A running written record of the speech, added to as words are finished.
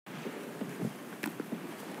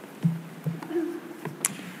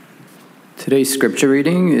Today's scripture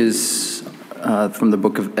reading is from the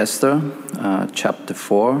book of Esther, chapter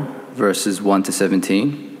 4, verses 1 to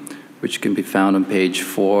 17, which can be found on page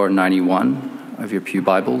 491 of your pew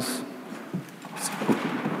Bibles.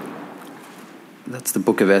 That's the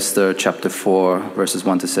book of Esther, chapter 4, verses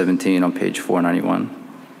 1 to 17 on page 491.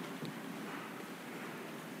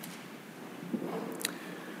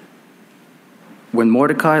 When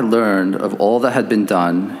Mordecai learned of all that had been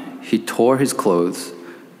done, he tore his clothes,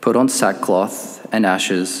 put on sackcloth and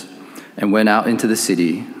ashes, and went out into the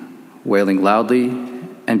city, wailing loudly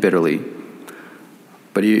and bitterly.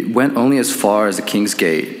 But he went only as far as the king's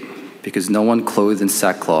gate, because no one clothed in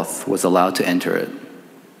sackcloth was allowed to enter it.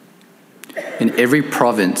 In every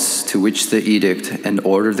province to which the edict and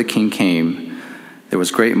order of the king came, there was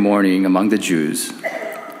great mourning among the Jews,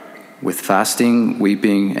 with fasting,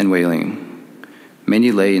 weeping, and wailing.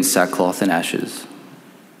 Many lay in sackcloth and ashes.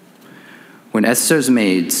 When Esther's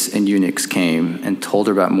maids and eunuchs came and told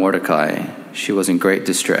her about Mordecai, she was in great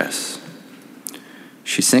distress.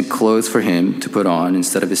 She sent clothes for him to put on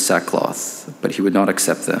instead of his sackcloth, but he would not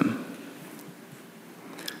accept them.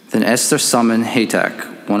 Then Esther summoned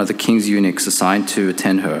Hatach, one of the king's eunuchs assigned to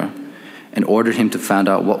attend her, and ordered him to find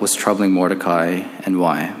out what was troubling Mordecai and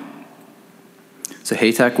why. So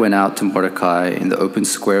Hatach went out to Mordecai in the open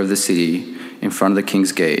square of the city in front of the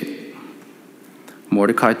king's gate.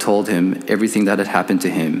 Mordecai told him everything that had happened to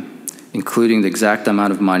him, including the exact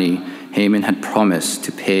amount of money Haman had promised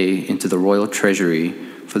to pay into the royal treasury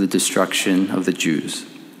for the destruction of the Jews.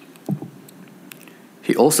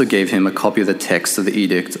 He also gave him a copy of the text of the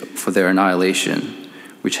edict for their annihilation,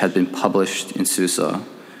 which had been published in Susa,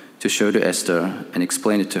 to show to Esther and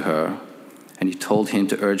explain it to her, and he told him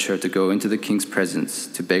to urge her to go into the king's presence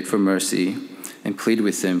to beg for mercy and plead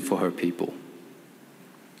with him for her people.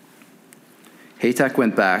 Hatach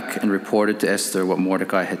went back and reported to Esther what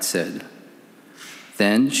Mordecai had said.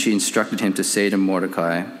 Then she instructed him to say to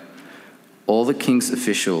Mordecai, "All the king's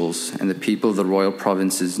officials and the people of the royal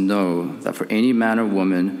provinces know that for any man or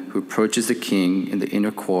woman who approaches the king in the inner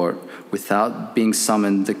court without being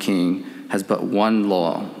summoned, the king has but one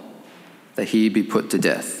law, that he be put to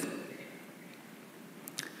death.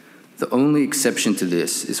 The only exception to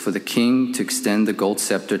this is for the king to extend the gold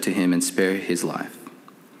scepter to him and spare his life.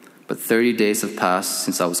 But 30 days have passed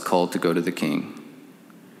since I was called to go to the king."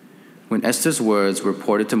 When Esther's words were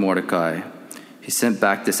reported to Mordecai, he sent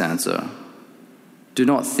back this answer: "Do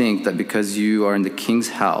not think that because you are in the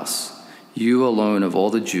king's house, you alone of all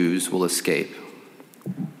the Jews will escape.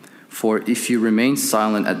 For if you remain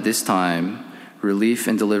silent at this time, relief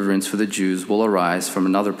and deliverance for the Jews will arise from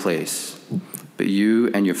another place, but you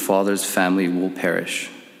and your father's family will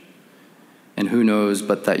perish. And who knows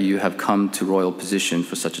but that you have come to royal position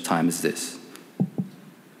for such a time as this?"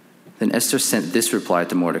 Then Esther sent this reply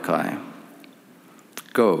to Mordecai: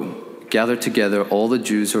 "Go, gather together all the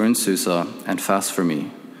Jews who are in Susa and fast for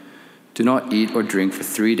me. Do not eat or drink for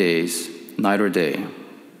 3 days, night or day.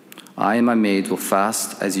 I and my maids will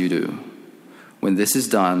fast as you do. When this is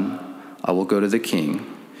done, I will go to the king,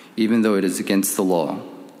 even though it is against the law.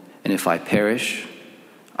 And if I perish,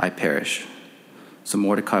 I perish." So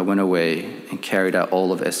Mordecai went away and carried out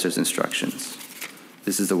all of Esther's instructions.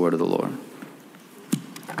 This is the word of the Lord.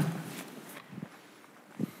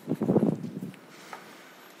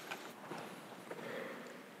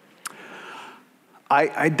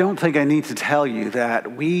 I don't think I need to tell you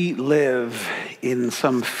that we live in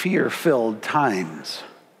some fear-filled times.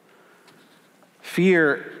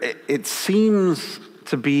 Fear, it seems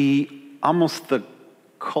to be almost the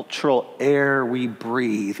cultural air we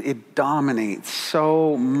breathe. It dominates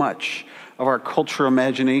so much of our cultural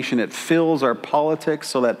imagination. It fills our politics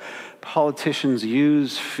so that politicians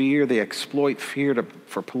use fear. They exploit fear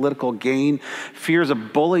for political gain. Fear is a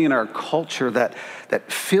bully in our culture that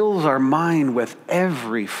fills our mind with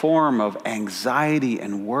every form of anxiety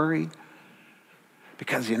and worry.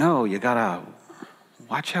 Because, you got to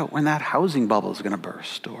watch out when that housing bubble is going to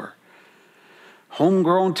burst, or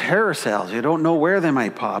homegrown terror cells, you don't know where they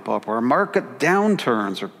might pop up, or market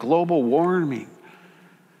downturns, or global warming.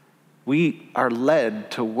 We are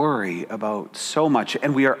led to worry about so much,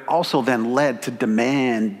 and we are also then led to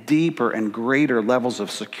demand deeper and greater levels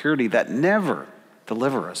of security that never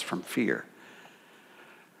deliver us from fear.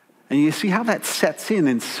 And you see how that sets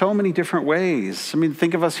in so many different ways. I mean,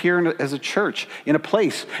 think of us here as a church, in a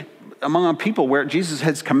place among people where Jesus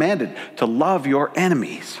has commanded to love your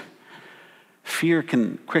enemies. Fear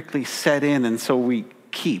can quickly set in, and so we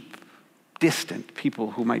keep distant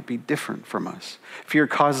people who might be different from us. Fear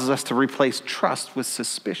causes us to replace trust with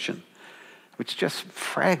suspicion, which just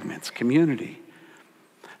fragments community.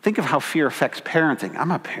 Think of how fear affects parenting.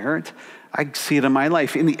 I'm a parent. I see it in my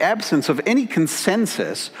life. In the absence of any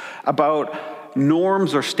consensus about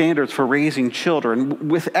norms or standards for raising children,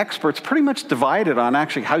 with experts pretty much divided on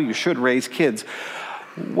actually how you should raise kids,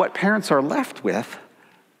 what parents are left with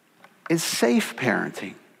is safe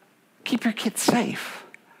parenting. Keep your kids safe.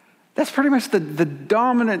 That's pretty much the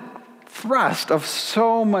dominant thrust of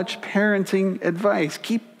so much parenting advice.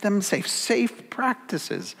 Keep them safe. Safe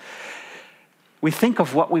practices. We think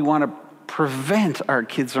of what we want to prevent our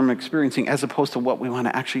kids from experiencing as opposed to what we want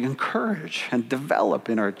to actually encourage and develop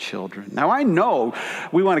in our children. Now, I know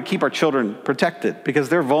we want to keep our children protected because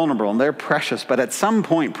they're vulnerable and they're precious, but at some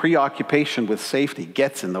point, preoccupation with safety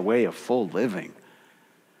gets in the way of full living.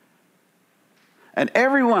 And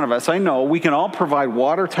every one of us, I know, we can all provide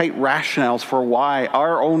watertight rationales for why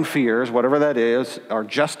our own fears, whatever that is, are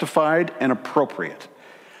justified and appropriate.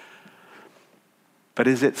 But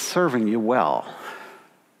is it serving you well?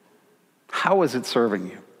 How is it serving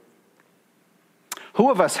you?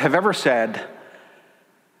 Who of us have ever said,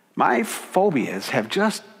 my phobias have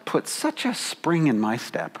just put such a spring in my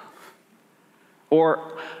step?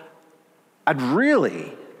 Or, I'd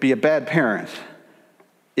really be a bad parent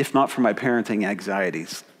if not for my parenting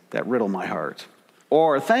anxieties that riddle my heart.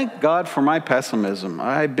 Or, thank God for my pessimism.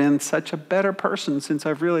 I've been such a better person since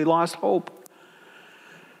I've really lost hope.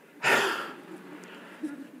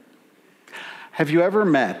 Have you ever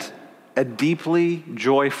met a deeply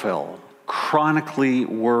joyful, chronically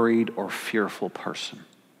worried or fearful person?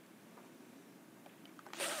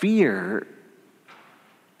 Fear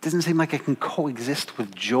doesn't seem like it can coexist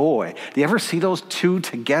with joy. Do you ever see those two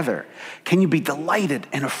together? Can you be delighted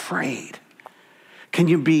and afraid? Can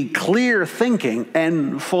you be clear thinking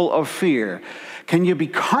and full of fear? Can you be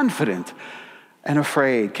confident and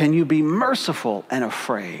afraid? Can you be merciful and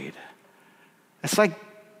afraid? It's like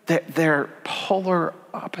they're polar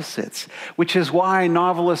opposites, which is why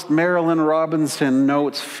novelist Marilyn Robinson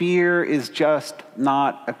notes, fear is just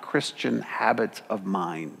not a Christian habit of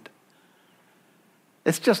mind.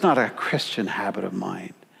 It's just not a Christian habit of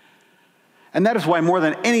mind. And that is why more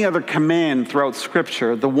than any other command throughout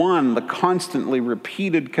Scripture, the constantly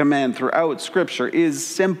repeated command throughout Scripture is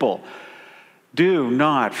simple. Do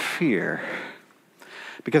not fear.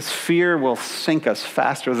 Because fear will sink us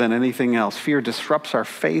faster than anything else. Fear disrupts our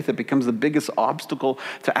faith. It becomes the biggest obstacle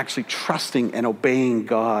to actually trusting and obeying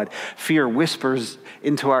God. Fear whispers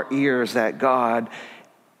into our ears that God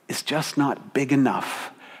is just not big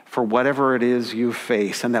enough for whatever it is you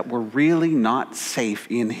face, and that we're really not safe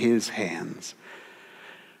in His hands.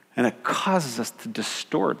 And it causes us to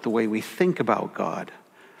distort the way we think about God.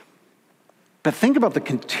 But think about the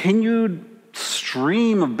continued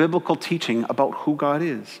stream of biblical teaching about who God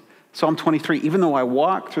is. Psalm 23, even though I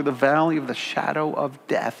walk through the valley of the shadow of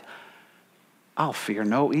death, I'll fear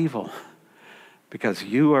no evil, because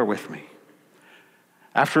you are with me.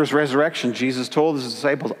 After His resurrection, Jesus told His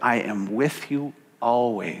disciples, I am with you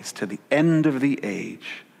always to the end of the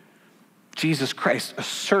age. Jesus Christ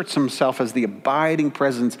asserts Himself as the abiding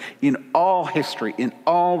presence in all history, in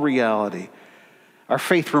all reality. Our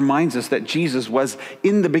faith reminds us that Jesus was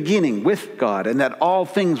in the beginning with God and that all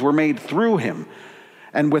things were made through Him.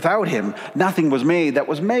 And without Him, nothing was made that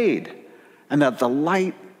was made. And that the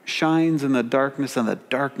light shines in the darkness and the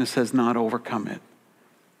darkness has not overcome it.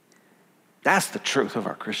 That's the truth of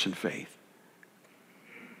our Christian faith.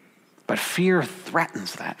 But fear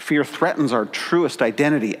threatens that. Fear threatens our truest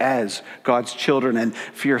identity as God's children, and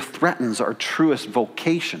fear threatens our truest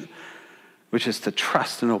vocation, which is to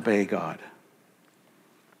trust and obey God.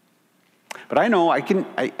 But I know I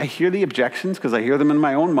hear the objections because I hear them in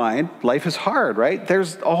my own mind. Life is hard, right?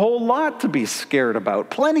 There's a whole lot to be scared about.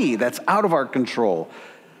 Plenty that's out of our control.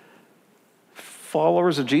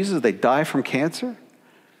 Followers of Jesus, they die from cancer.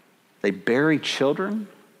 They bury children.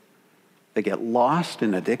 They get lost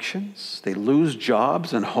in addictions. They lose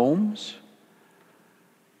jobs and homes.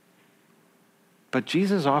 But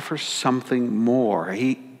Jesus offers something more.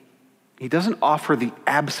 He doesn't offer the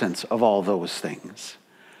absence of all those things.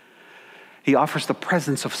 He offers the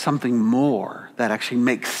presence of something more that actually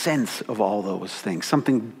makes sense of all those things.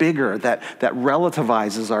 Something bigger that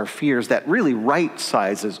relativizes our fears, that really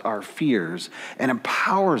right-sizes our fears and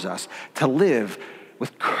empowers us to live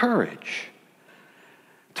with courage,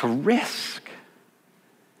 to risk,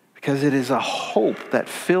 because it is a hope that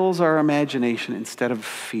fills our imagination instead of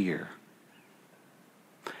fear.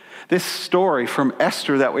 This story from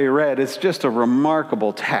Esther that we read is just a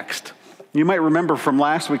remarkable text. You might remember from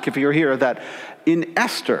last week, if you're here, that in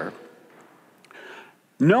Esther,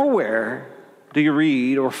 nowhere do you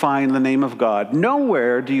read or find the name of God.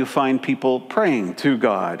 Nowhere do you find people praying to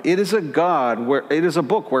God. It is a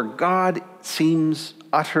book where God seems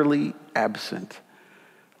utterly absent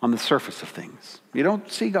on the surface of things. You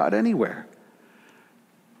don't see God anywhere.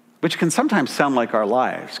 Which can sometimes sound like our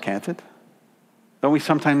lives, can't it? Don't we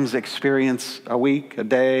sometimes experience a week, a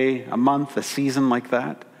day, a month, a season like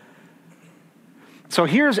that? So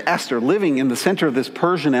here's Esther living in the center of this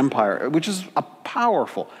Persian Empire, which is a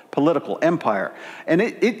powerful political empire. And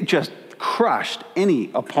it just crushed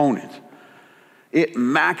any opponent. It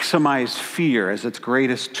maximized fear as its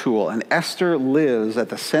greatest tool. And Esther lives at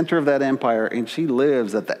the center of that empire, and she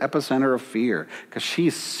lives at the epicenter of fear because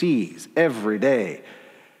she sees every day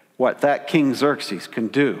what that King Xerxes can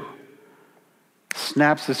do.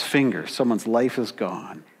 Snaps his fingers, someone's life is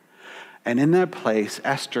gone. And in that place,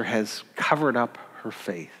 Esther has covered up her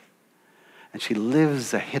faith. And she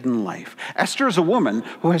lives a hidden life. Esther is a woman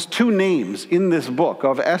who has two names in this book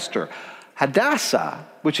of Esther. Hadassah,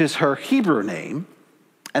 which is her Hebrew name,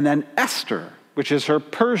 and then Esther, which is her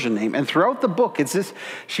Persian name. And throughout the book,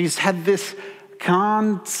 she's had this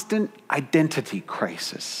constant identity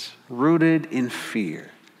crisis rooted in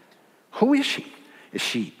fear. Who is she? Is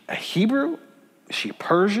she a Hebrew? Is she a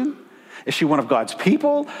Persian? Is she one of God's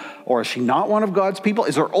people? Or is she not one of God's people?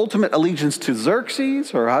 Is her ultimate allegiance to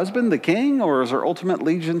Xerxes, her husband, the king? Or is her ultimate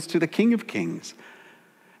allegiance to the King of Kings?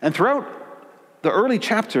 And throughout the early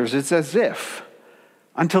chapters, it's as if,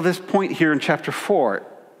 until this point here in chapter 4,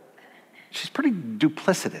 she's pretty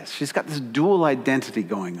duplicitous. She's got this dual identity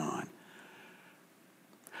going on.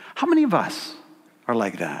 How many of us are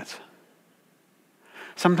like that?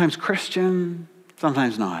 Sometimes Christian,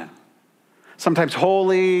 sometimes not. Sometimes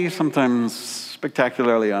holy, sometimes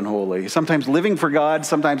spectacularly unholy. Sometimes living for God,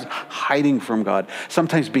 sometimes hiding from God.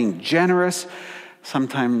 Sometimes being generous,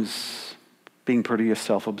 sometimes being pretty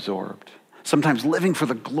self-absorbed. Sometimes living for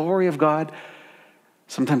the glory of God,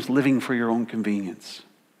 sometimes living for your own convenience.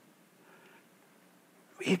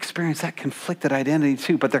 We experience that conflicted identity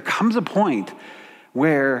too, but there comes a point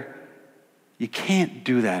where you can't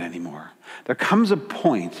do that anymore. There comes a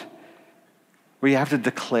point where you have to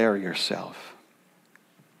declare yourself,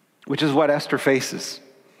 which is what Esther faces.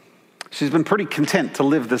 She's been pretty content to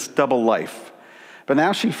live this double life, but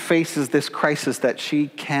now she faces this crisis that she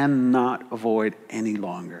cannot avoid any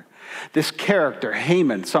longer. This character,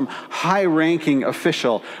 Haman, some high-ranking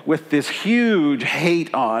official with this huge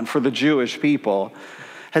hate on for the Jewish people,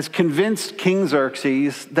 has convinced King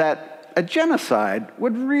Xerxes that a genocide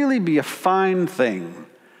would really be a fine thing.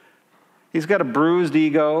 He's got a bruised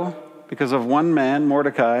ego because of one man,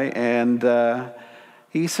 Mordecai, and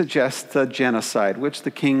he suggests a genocide, which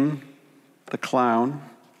the king, the clown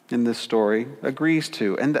in this story, agrees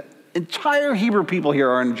to. And the entire Hebrew people here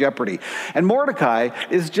are in jeopardy. And Mordecai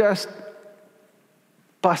is just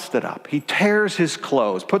busted up. He tears his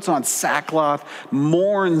clothes, puts on sackcloth,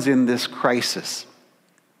 mourns in this crisis.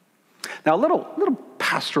 Now, a little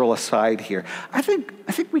pastoral aside here. I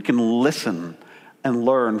think we can listen and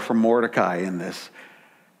learn from Mordecai in this.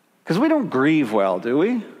 Because we don't grieve well, do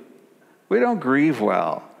we? We don't grieve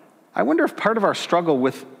well. I wonder if part of our struggle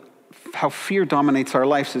with how fear dominates our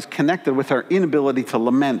lives is connected with our inability to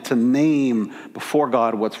lament, to name before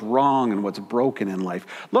God what's wrong and what's broken in life.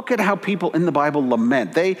 Look at how people in the Bible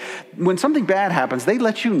lament. When something bad happens, they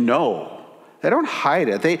let you know. They don't hide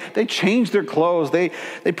it. They change their clothes. They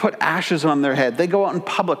put ashes on their head. They go out in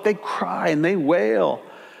public. They cry and they wail.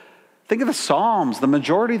 Think of the Psalms. The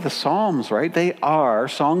majority of the Psalms, right? They are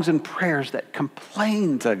songs and prayers that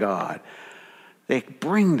complain to God. They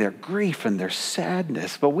bring their grief and their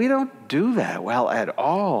sadness, but we don't do that well at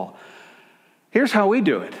all. Here's how we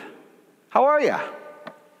do it. How are you?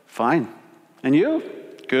 Fine. And you?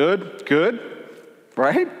 Good,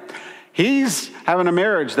 right? He's having a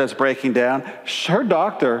marriage that's breaking down. Her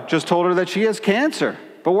doctor just told her that she has cancer,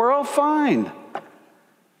 but we're all fine.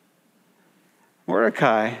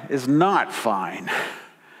 Mordecai is not fine,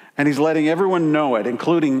 and he's letting everyone know it,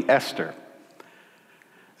 including Esther.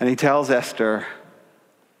 And he tells Esther,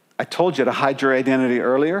 I told you to hide your identity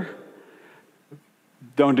earlier.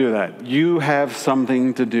 Don't do that. You have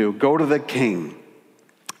something to do. Go to the king.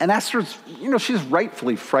 And Esther's, she's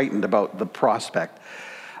rightfully frightened about the prospect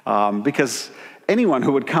because anyone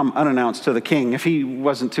who would come unannounced to the king, if he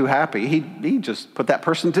wasn't too happy, he'd just put that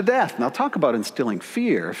person to death. Now talk about instilling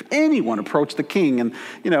fear. If anyone approached the king and,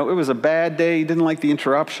 it was a bad day, he didn't like the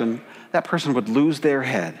interruption, that person would lose their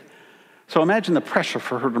head. So imagine the pressure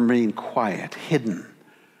for her to remain quiet, hidden.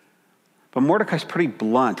 But Mordecai's pretty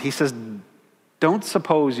blunt. He says, don't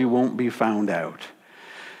suppose you won't be found out.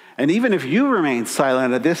 And even if you remain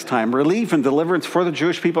silent at this time, relief and deliverance for the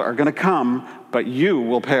Jewish people are going to come, but you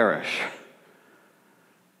will perish.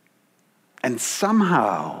 And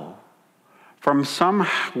somehow, from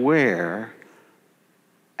somewhere,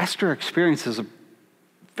 Esther experiences a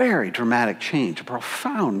very dramatic change, a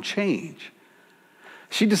profound change.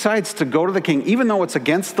 She decides to go to the king, even though it's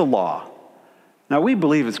against the law. Now, we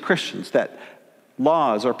believe as Christians that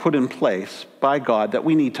laws are put in place by God that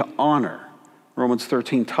we need to honor. Romans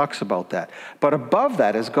 13 talks about that. But above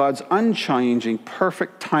that is God's unchanging,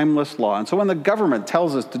 perfect, timeless law. And so when the government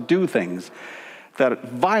tells us to do things that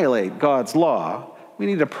violate God's law, we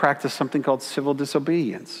need to practice something called civil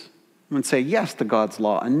disobedience. And say yes to God's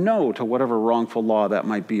law and no to whatever wrongful law that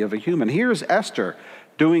might be of a human. Here's Esther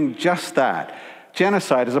doing just that.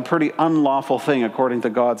 Genocide is a pretty unlawful thing according to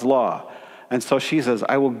God's law. And so she says,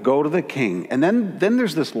 I will go to the king. And then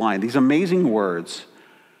there's this line, these amazing words.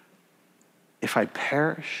 If I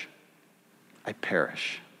perish, I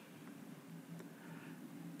perish.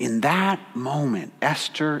 In that moment,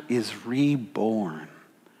 Esther is reborn.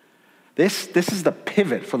 This is the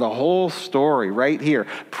pivot for the whole story right here.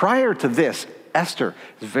 Prior to this, Esther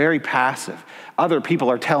is very passive. Other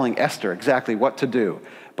people are telling Esther exactly what to do.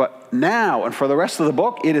 But now, and for the rest of the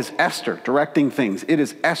book, it is Esther directing things. It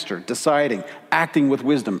is Esther deciding, acting with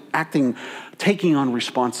wisdom, taking on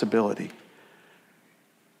responsibility.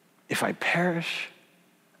 If I perish,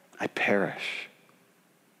 I perish.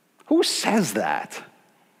 Who says that?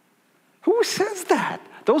 Who says that?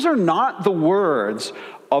 Those are not the words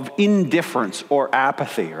of indifference or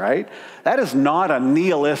apathy, right? That is not a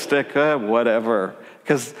nihilistic whatever.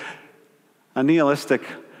 Because a nihilistic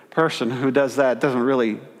person who does that doesn't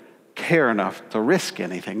really care enough to risk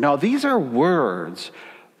anything. No, these are words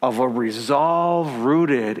of a resolve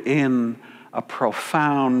rooted in a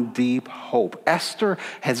profound, deep hope. Esther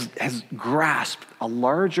has grasped a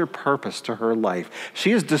larger purpose to her life.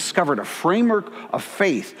 She has discovered a framework of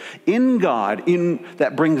faith in God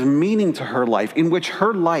that brings meaning to her life, in which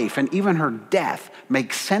her life and even her death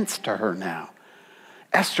makes sense to her now.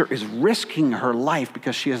 Esther is risking her life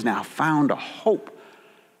because she has now found a hope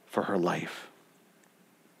for her life.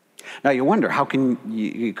 Now you wonder, how can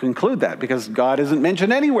you conclude that? Because God isn't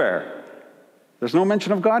mentioned anywhere. There's no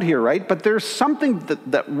mention of God here, right? But there's something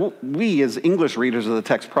that we as English readers of the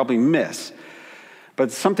text probably miss,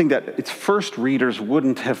 but something that its first readers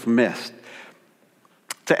wouldn't have missed.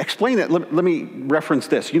 To explain it, let me reference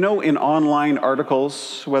this. You know, in online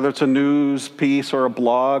articles, whether it's a news piece or a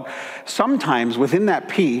blog, sometimes within that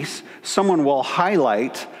piece, someone will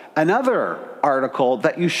highlight another article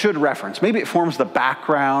that you should reference. Maybe it forms the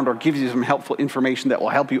background or gives you some helpful information that will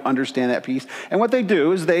help you understand that piece. And what they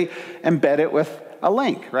do is they embed it with a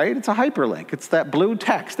link, right? It's a hyperlink. It's that blue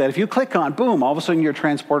text that if you click on, boom, all of a sudden you're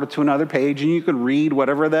transported to another page and you can read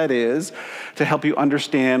whatever that is to help you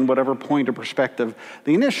understand whatever point or perspective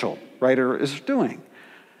the initial writer is doing.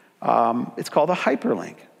 It's called a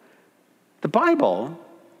hyperlink. The Bible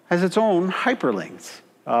has its own hyperlinks.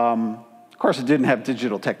 Of course, it didn't have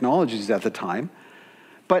digital technologies at the time.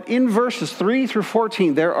 But in verses 3 through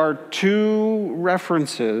 14, there are two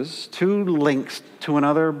references, two links to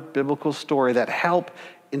another biblical story that help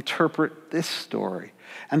interpret this story.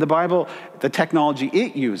 And the Bible, the technology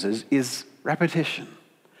it uses is repetition,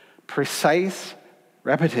 precise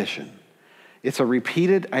repetition. It's a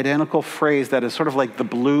repeated identical phrase that is sort of like the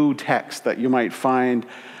blue text that you might find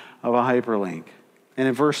of a hyperlink. And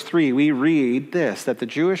in verse 3, we read this, that the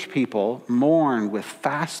Jewish people mourn with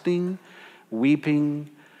fasting, weeping,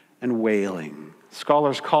 and wailing.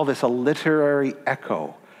 Scholars call this a literary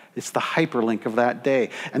echo. It's the hyperlink of that day.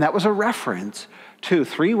 And that was a reference to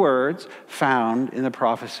 3 words found in the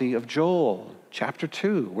prophecy of Joel, chapter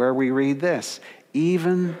 2, where we read this,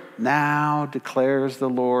 even now declares the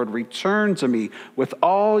Lord, return to me with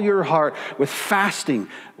all your heart, with fasting,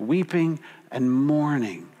 weeping, and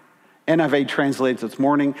mourning. NIV translates it's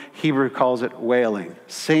mourning. Hebrew calls it wailing.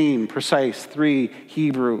 Same, precise 3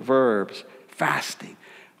 Hebrew verbs. Fasting,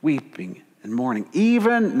 weeping, and mourning.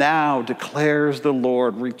 Even now declares the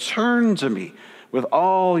Lord, return to me with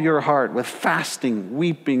all your heart, with fasting,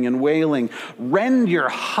 weeping, and wailing. Rend your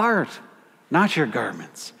heart, not your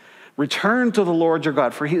garments. Return to the Lord your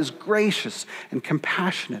God, for he is gracious and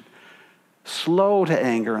compassionate, slow to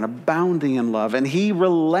anger and abounding in love, and he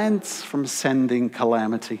relents from sending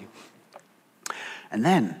calamity. And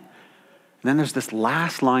then there's this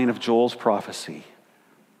last line of Joel's prophecy.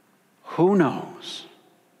 Who knows?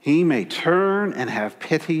 He may turn and have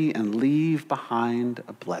pity and leave behind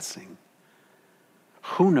a blessing.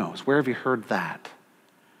 Who knows? Where have you heard that?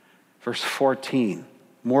 Verse 14,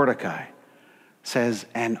 Mordecai says,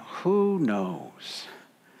 and who knows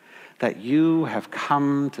that you have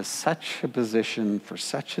come to such a position for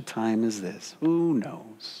such a time as this? Who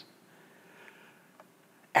knows?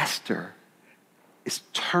 Esther is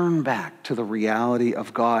turn back to the reality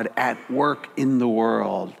of God at work in the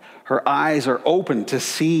world. Her eyes are open to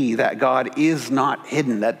see that God is not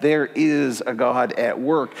hidden, that there is a God at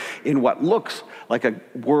work in what looks like a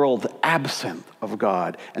world absent of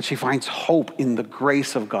God. And she finds hope in the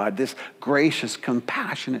grace of God, this gracious,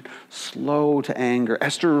 compassionate, slow to anger.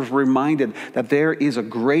 Esther is reminded that there is a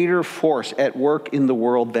greater force at work in the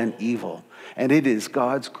world than evil. And it is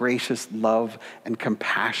God's gracious love and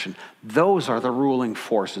compassion. Those are the ruling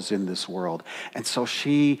forces in this world. And so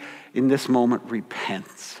she, in this moment,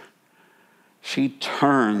 repents. She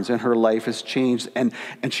turns and her life is changed. And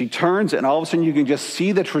she turns and all of a sudden you can just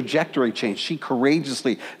see the trajectory change. She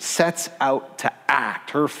courageously sets out to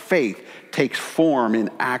act. Her faith takes form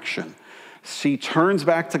in action. She turns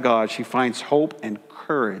back to God. She finds hope and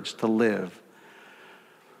courage to live.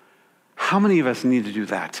 How many of us need to do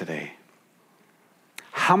that today?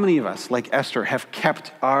 How many of us, like Esther, have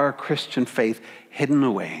kept our Christian faith hidden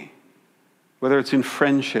away? Whether it's in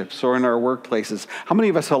friendships or in our workplaces. How many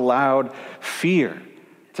of us allowed fear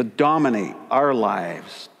to dominate our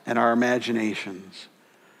lives and our imaginations?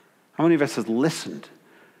 How many of us have listened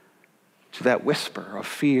to that whisper of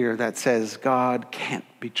fear that says God can't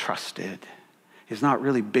be trusted? He's not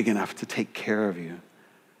really big enough to take care of you.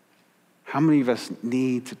 How many of us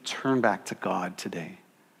need to turn back to God today?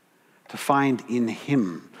 To find in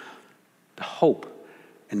Him the hope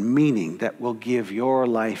and meaning that will give your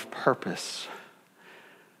life purpose.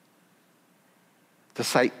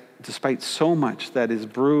 Despite so much that is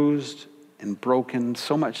bruised and broken,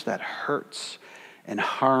 so much that hurts and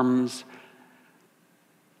harms,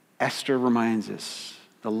 Esther reminds us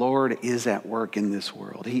the Lord is at work in this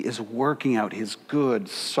world. He is working out His good,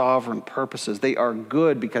 sovereign purposes. They are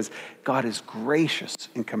good because God is gracious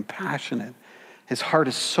and compassionate. His heart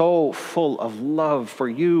is so full of love for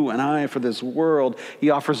you and I, for this world. He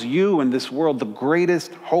offers you and this world the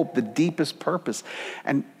greatest hope, the deepest purpose.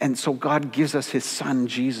 And so God gives us His Son,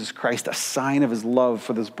 Jesus Christ, a sign of His love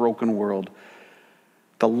for this broken world.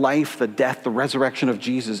 The life, the death, the resurrection of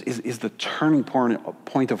Jesus is the turning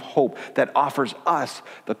point of hope that offers us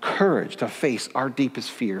the courage to face our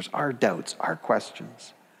deepest fears, our doubts, our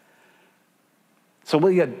questions. So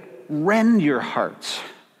will you rend your hearts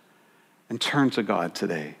and turn to God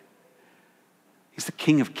today? He's the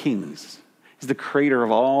King of Kings. He's the creator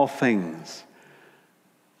of all things.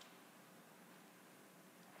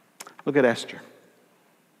 Look at Esther.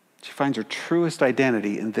 She finds her truest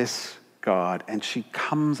identity in this God, and she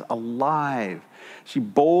comes alive. She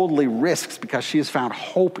boldly risks because she has found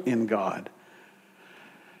hope in God.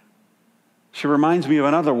 She reminds me of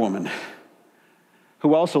another woman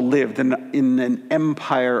who also lived in an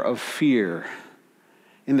empire of fear.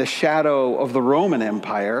 In the shadow of the Roman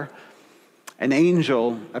Empire, an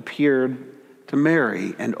angel appeared to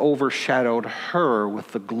Mary and overshadowed her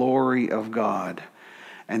with the glory of God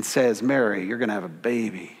and says, Mary, you're going to have a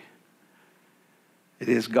baby. It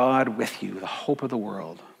is God with you, the hope of the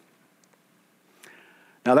world.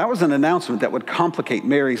 Now, that was an announcement that would complicate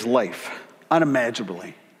Mary's life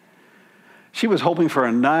unimaginably. She was hoping for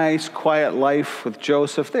a nice, quiet life with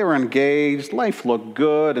Joseph. They were engaged. Life looked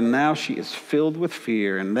good, and now she is filled with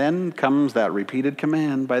fear. And then comes that repeated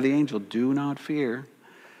command by the angel, do not fear.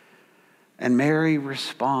 And Mary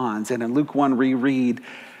responds. And in Luke 1, we read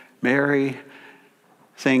Mary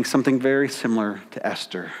saying something very similar to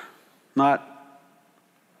Esther. Not,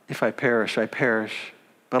 if I perish, I perish,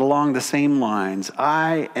 but along the same lines,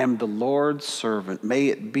 I am the Lord's servant. May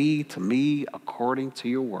it be to me according to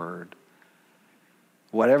your word.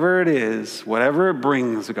 Whatever it is, whatever it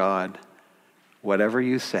brings, God, whatever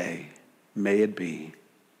you say, may it be.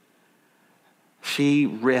 She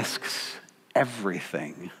risks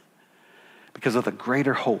everything because of the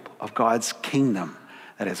greater hope of God's kingdom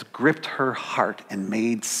that has gripped her heart and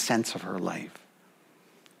made sense of her life.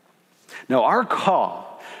 Now, our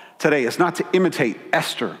call today is not to imitate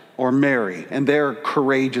Esther or Mary and their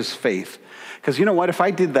courageous faith. Because you know what? If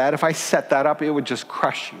I did that, if I set that up, it would just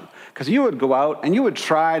crush you. Because you would go out and you would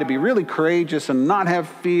try to be really courageous and not have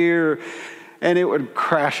fear, and it would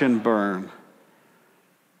crash and burn.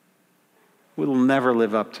 We'll never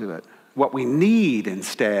live up to it. What we need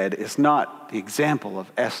instead is not the example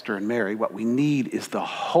of Esther and Mary. What we need is the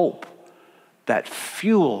hope that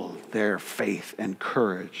fueled their faith and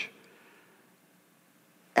courage.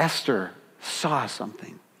 Esther saw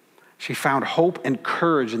something. She found hope and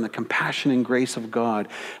courage in the compassion and grace of God.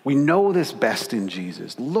 We know this best in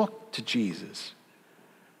Jesus. Look to Jesus.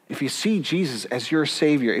 If you see Jesus as your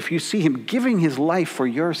Savior, if you see Him giving His life for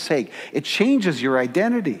your sake, it changes your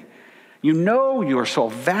identity. You know you are so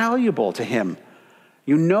valuable to Him.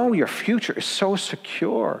 You know your future is so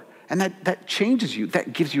secure. And that changes you.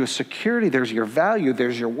 That gives you a security. There's your value.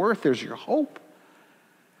 There's your worth. There's your hope.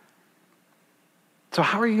 So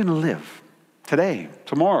how are you going to live today,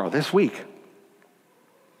 tomorrow, this week?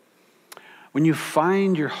 When you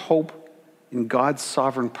find your hope in God's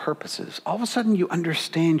sovereign purposes, all of a sudden you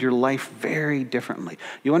understand your life very differently.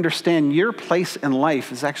 You understand your place in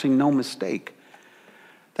life is actually no mistake.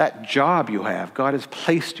 That job you have, God has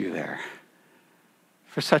placed you there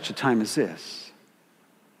for such a time as this.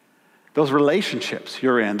 Those relationships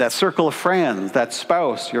you're in, that circle of friends, that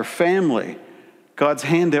spouse, your family, God's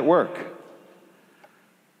hand at work.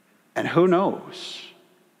 And who knows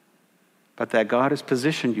but that God has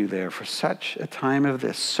positioned you there for such a time as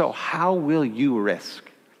this. So how will you risk?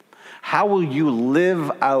 How will you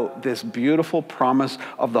live out this beautiful promise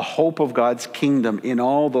of the hope of God's kingdom in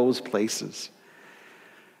all those places?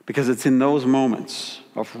 Because it's in those moments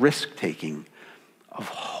of risk-taking, of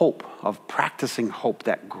hope, of practicing hope,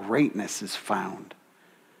 that greatness is found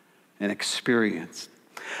and experienced.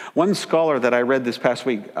 One scholar that I read this past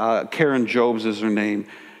week, Karen Jobes is her name,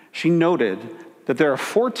 she noted that there are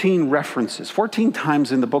 14 references, 14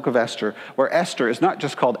 times in the book of Esther, where Esther is not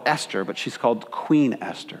just called Esther, but she's called Queen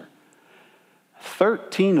Esther.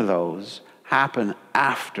 13 of those happen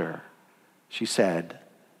after she said,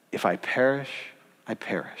 "If I perish, I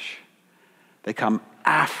perish." They come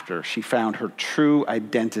after she found her true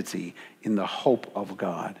identity in the hope of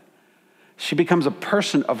God. She becomes a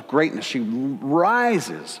person of greatness. She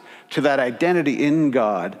rises to that identity in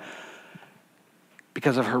God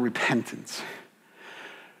because of her repentance.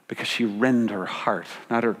 Because she rend her heart,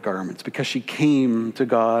 not her garments. Because she came to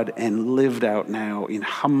God and lived out now in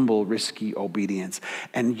humble, risky obedience.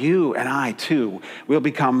 And you and I, too, will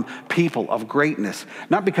become people of greatness.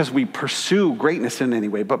 Not because we pursue greatness in any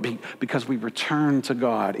way, but because we return to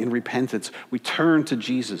God in repentance. We turn to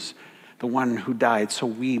Jesus, the one who died so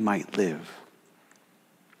we might live.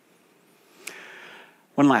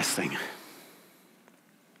 One last thing.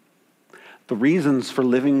 The reasons for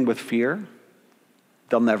living with fear,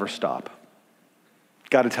 they'll never stop.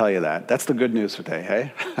 Got to tell you that. That's the good news today,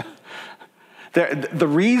 hey? The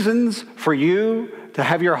reasons for you to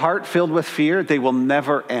have your heart filled with fear, they will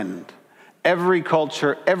never end. Every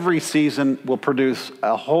culture, every season will produce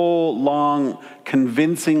a whole long,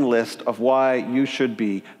 convincing list of why you should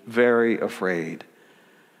be very afraid.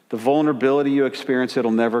 The vulnerability you experience,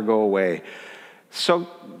 it'll never go away. So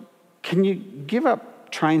can you give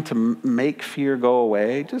up trying to make fear go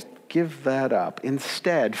away? Just give that up.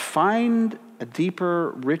 Instead, find a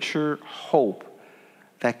deeper, richer hope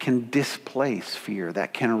that can displace fear,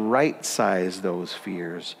 that can right-size those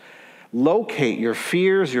fears. Locate your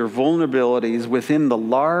fears, your vulnerabilities within the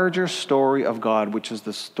larger story of God, which is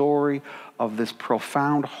the story of this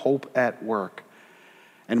profound hope at work.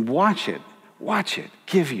 And watch it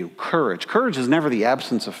give you courage. Courage is never the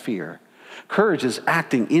absence of fear. Courage is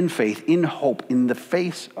acting in faith, in hope, in the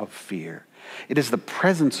face of fear. It is the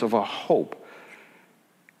presence of a hope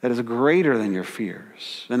that is greater than your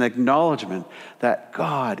fears, an acknowledgement that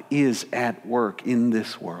God is at work in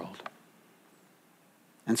this world.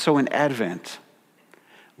 And so in Advent,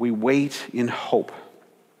 we wait in hope,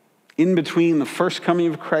 in between the first coming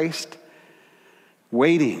of Christ,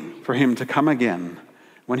 waiting for him to come again,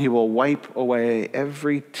 when he will wipe away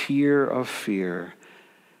every tear of fear.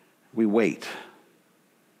 We wait.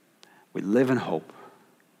 We live in hope.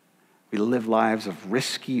 We live lives of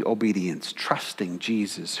risky obedience, trusting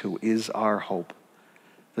Jesus, who is our hope,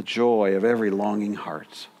 the joy of every longing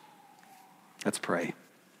heart. Let's pray.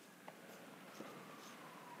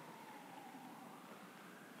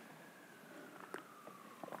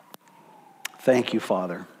 Thank you,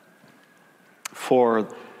 Father, for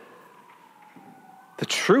the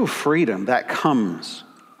true freedom that comes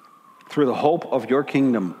through the hope of your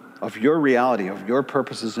kingdom, of your reality, of your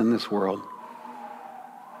purposes in this world.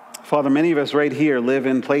 Father, many of us right here live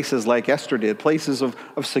in places like Esther did, places of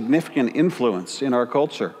significant influence in our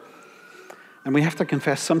culture. And we have to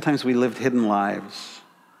confess, sometimes we lived hidden lives.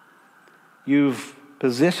 You've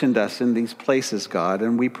positioned us in these places, God,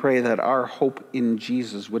 and we pray that our hope in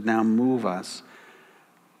Jesus would now move us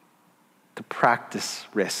to practice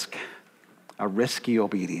risk, a risky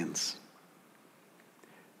obedience.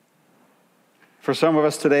 For some of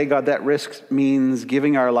us today, God, that risk means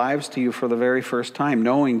giving our lives to you for the very first time,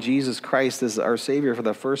 knowing Jesus Christ as our Savior for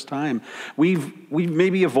the first time. We've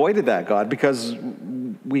maybe avoided that, God, because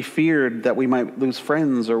we feared that we might lose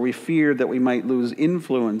friends, or we feared that we might lose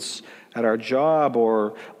influence at our job,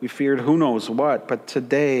 or we feared who knows what. But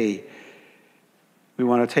today, we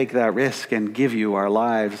want to take that risk and give you our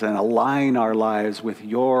lives and align our lives with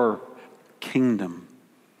your kingdom,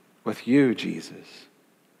 with you, Jesus.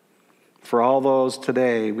 For all those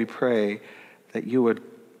today, we pray that you would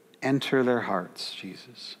enter their hearts,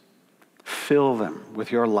 Jesus. Fill them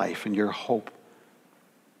with your life and your hope.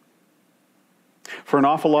 For an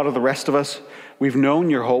awful lot of the rest of us, we've known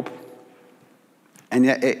your hope, and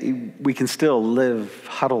yet we can still live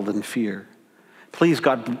huddled in fear. Please,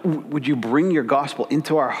 God, would you bring your gospel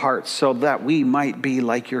into our hearts so that we might be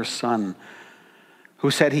like your Son,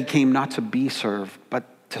 who said he came not to be served, but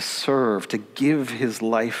to serve, to give his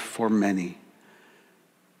life for many.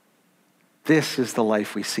 This is the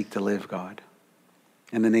life we seek to live, God.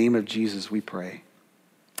 In the name of Jesus we pray.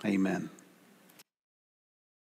 Amen.